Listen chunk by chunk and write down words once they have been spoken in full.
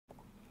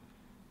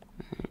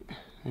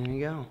There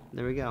you go.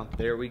 There we go.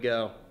 There we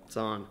go. It's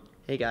on.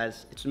 Hey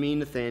guys, it's me,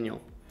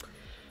 Nathaniel.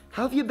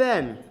 How have you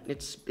been?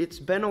 It's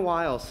been a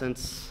while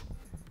since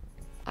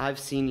I've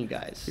seen you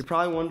guys. You're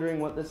probably wondering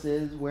what this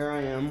is, where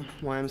I am,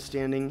 why I'm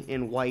standing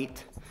in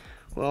white.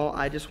 Well,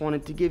 I just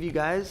wanted to give you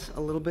guys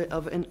a little bit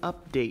of an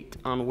update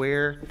on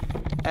where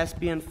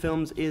SBN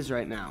Films is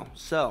right now.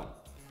 So,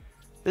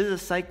 this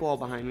is a cyc wall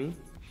behind me,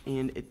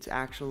 and it's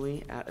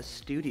actually at a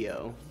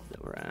studio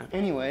that we're at.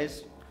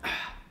 Anyways,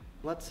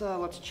 let's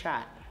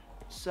chat.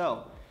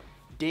 So,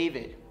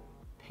 David,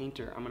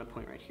 painter, I'm gonna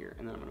point right here,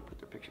 and then I'm gonna put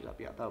their pictures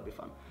up. Yeah, that'll be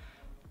fun.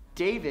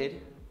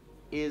 David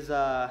is,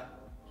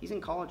 he's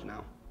in college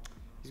now.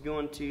 He's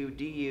going to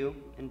DU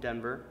in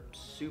Denver.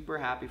 Super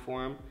happy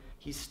for him.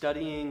 He's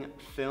studying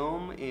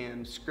film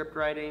and script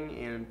writing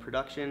and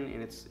production,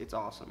 and it's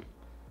awesome.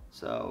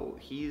 So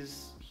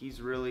he's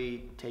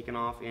really taken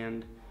off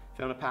and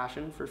found a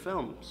passion for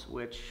films,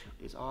 which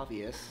is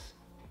obvious.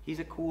 He's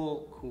a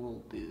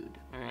cool dude,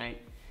 all right?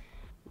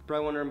 You're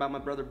probably wondering about my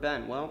brother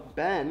Ben. Well,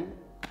 Ben,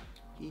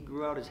 he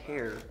grew out his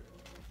hair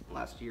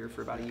last year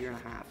for about a year and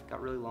a half.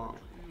 Got really long.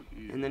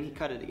 And then he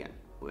cut it again,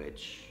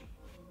 which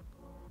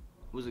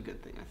was a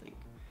good thing, I think.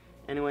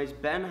 Anyways,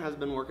 Ben has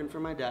been working for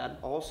my dad.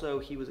 Also,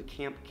 he was a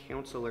camp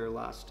counselor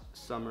last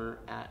summer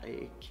at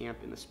a camp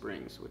in the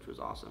Springs, which was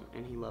awesome,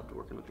 and he loved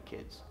working with the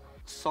kids.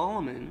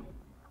 Solomon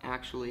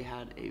actually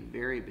had a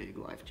very big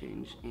life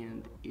change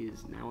and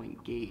is now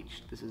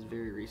engaged. This is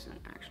very recent,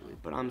 actually.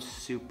 But I'm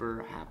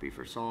super happy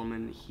for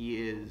Solomon.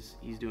 He's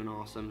doing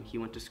awesome. He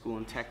went to school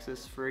in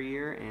Texas for a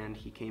year and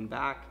he came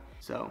back.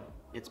 So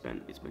it's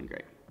been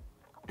great.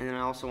 And then I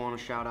also want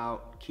to shout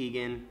out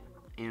Keegan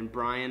and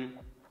Brian.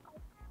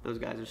 Those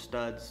guys are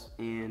studs,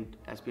 and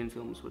SBN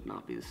Films would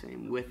not be the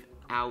same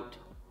without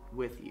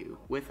you.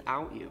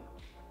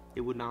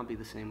 It would not be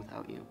the same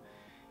without you.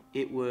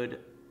 It would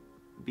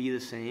be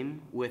the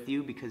same with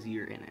you because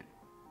you're in it.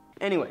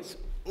 Anyways,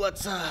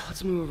 let's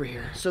move over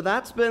here. So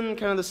that's been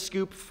kind of the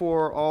scoop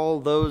for all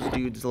those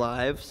dudes'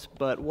 lives,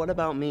 but what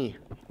about me?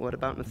 What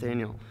about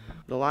Nathaniel?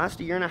 The last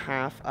year and a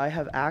half, I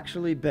have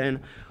actually been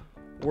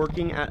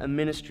working at a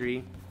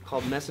ministry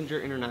called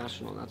Messenger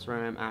International. That's where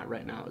I'm at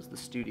right now, is the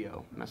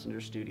studio,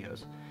 Messenger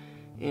Studios.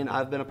 And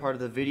I've been a part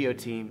of the video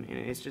team, and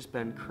it's just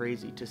been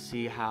crazy to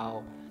see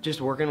how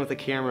just working with a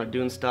camera,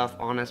 doing stuff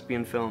on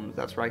SBN Films,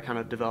 that's where I kind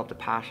of developed a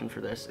passion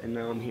for this, and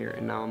now I'm here,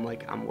 and now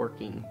I'm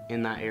working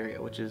in that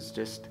area, which is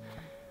just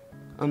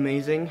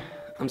amazing.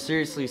 I'm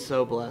seriously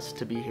so blessed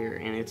to be here,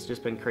 and it's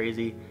just been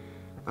crazy.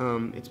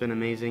 It's been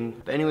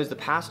amazing. But anyways, the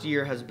past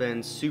year has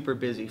been super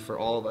busy for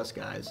all of us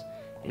guys,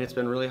 and it's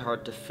been really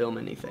hard to film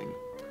anything.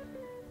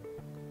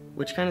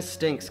 Which kind of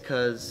stinks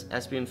because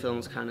SBN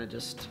Films kind of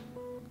just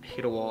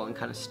hit a wall and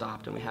kind of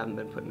stopped, and we haven't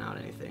been putting out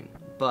anything.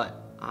 But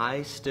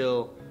I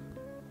still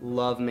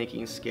love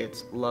making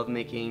skits, love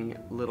making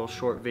little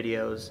short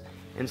videos,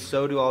 and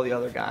so do all the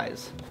other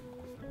guys.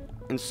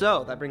 And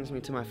so that brings me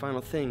to my final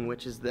thing,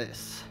 which is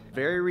this.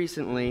 Very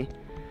recently,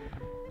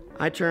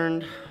 I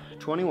turned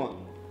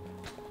 21.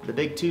 The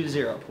big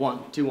 2-0, 1,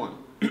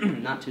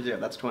 not 2-0,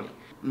 that's 20.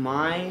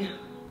 My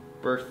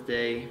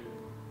birthday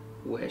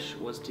wish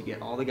was to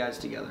get all the guys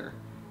together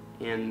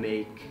and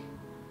make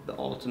the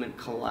ultimate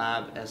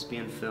collab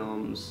SBN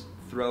Films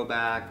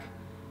throwback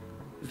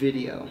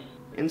video.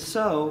 And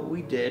so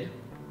we did,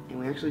 and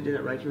we actually did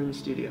it right here in the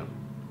studio.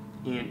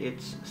 And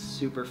it's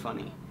super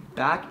funny.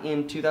 Back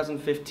in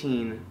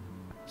 2015,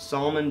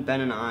 Solomon,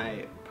 Ben, and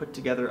I put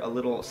together a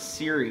little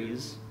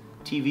series,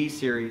 TV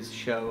series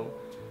show,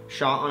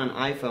 shot on an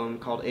iPhone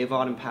called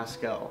AVOD and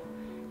Pascal.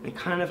 It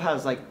kind of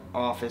has like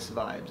Office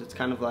vibes. It's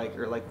kind of like,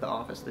 or like The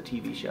Office, the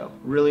TV show.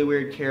 Really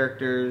weird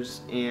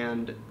characters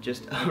and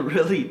just a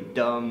really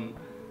dumb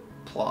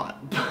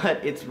plot,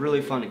 but it's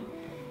really funny.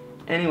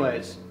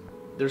 Anyways,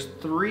 there's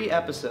 3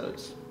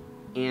 episodes,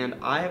 and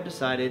I have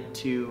decided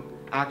to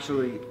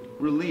actually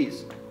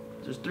release,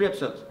 there's 3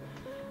 episodes.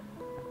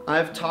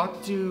 I've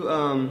talked to,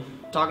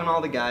 talking to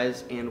all the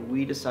guys, and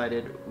we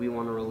decided we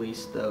want to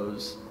release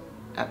those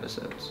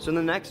episodes. So in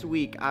the next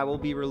week, I will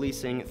be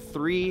releasing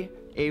 3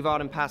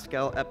 AVOD and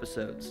Pascal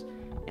episodes.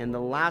 And the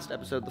last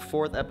episode, the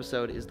 4th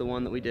episode, is the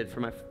one that we did for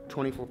my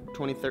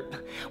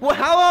 23rd. Well,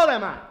 how old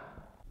am I?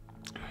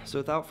 So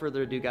without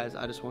further ado, guys,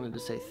 I just wanted to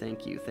say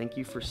thank you. Thank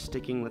you for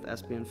sticking with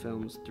SBN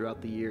Films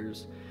throughout the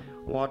years,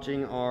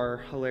 watching our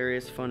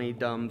hilarious, funny,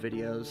 dumb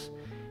videos.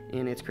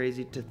 And it's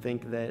crazy to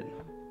think that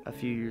a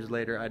few years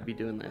later, I'd be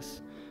doing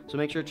this. So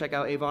make sure to check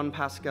out AVOD and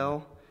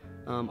Pascal.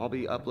 I'll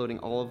be uploading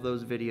all of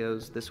those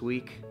videos this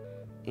week.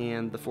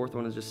 And the 4th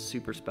one is just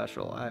super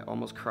special. I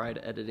almost cried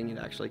editing it,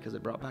 actually, because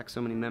it brought back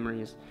so many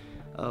memories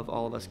of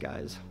all of us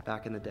guys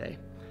back in the day.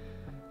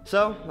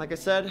 So, like I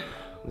said,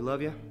 we love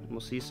you, and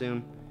we'll see you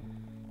soon.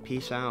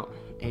 Peace out.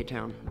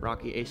 A-Town.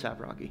 Rocky. ASAP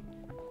Rocky.